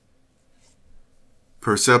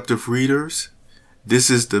Perceptive readers, this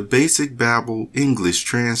is the Basic Bible English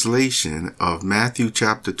translation of Matthew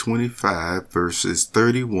chapter 25, verses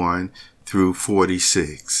 31 through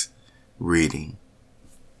 46. Reading.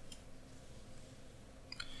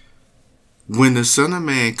 When the Son of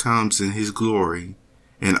Man comes in his glory,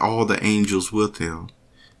 and all the angels with him,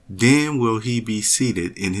 then will he be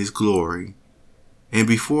seated in his glory. And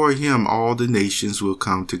before him all the nations will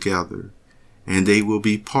come together, and they will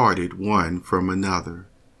be parted one from another,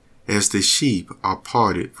 as the sheep are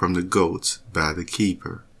parted from the goats by the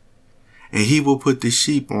keeper. And he will put the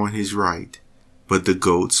sheep on his right, but the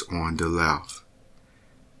goats on the left.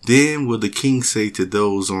 Then will the king say to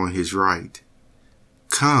those on his right,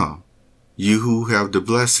 "Come, you who have the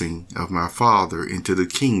blessing of my Father, into the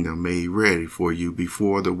kingdom made ready for you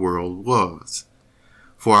before the world was.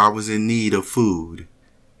 For I was in need of food,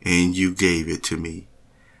 and you gave it to me.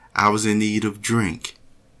 I was in need of drink,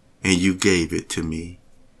 and you gave it to me.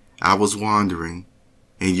 I was wandering,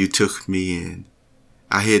 and you took me in.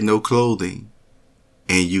 I had no clothing,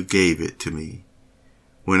 and you gave it to me.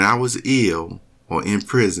 When I was ill or in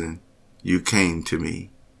prison, you came to me."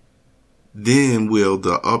 Then will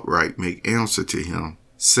the upright make answer to him,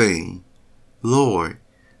 saying, "Lord,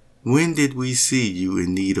 when did we see you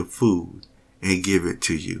in need of food and give it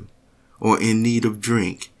to you, or in need of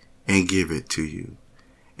drink and give it to you?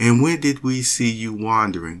 And when did we see you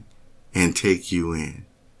wandering and take you in,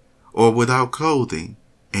 or without clothing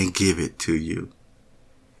and give it to you?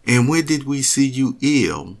 And when did we see you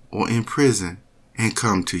ill or in prison and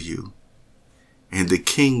come to you?" And the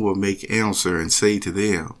king will make answer and say to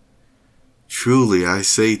them, "Truly I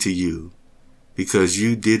say to you, because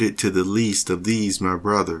you did it to the least of these my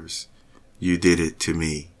brothers, you did it to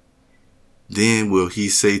me." Then will he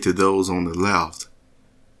say to those on the left,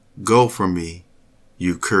 "Go from me,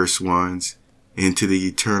 you cursed ones, into the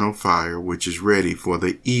eternal fire which is ready for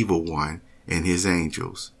the evil one and his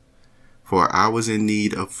angels. For I was in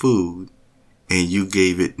need of food, and you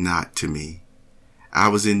gave it not to me. I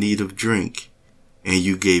was in need of drink, and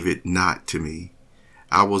you gave it not to me.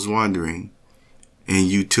 I was wandering, and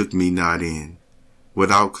you took me not in.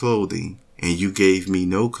 Without clothing, and you gave me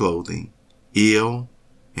no clothing. Ill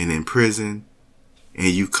and in prison, and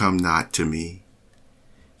you come not to me."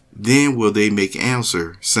 Then will they make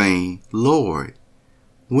answer, saying, "Lord,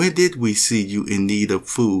 when did we see you in need of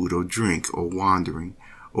food or drink, or wandering,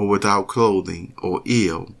 or without clothing, or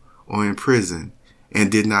ill, or in prison,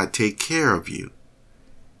 and did not take care of you?"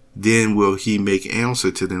 Then will he make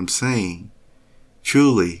answer to them, saying,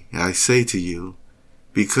 "Truly I say to you,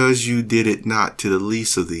 because you did it not to the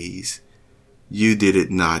least of these, you did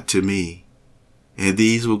it not to me. And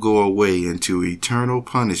these will go away into eternal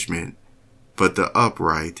punishment, but the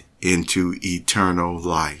upright into eternal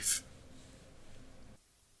life."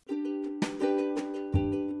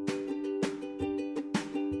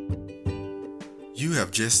 You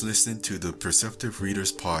have just listened to the Perceptive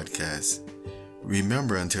Readers podcast.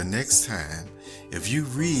 Remember, until next time, if you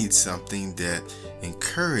read something that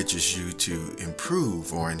encourages you to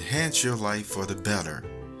improve or enhance your life for the better,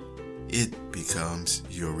 it becomes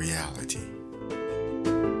your reality.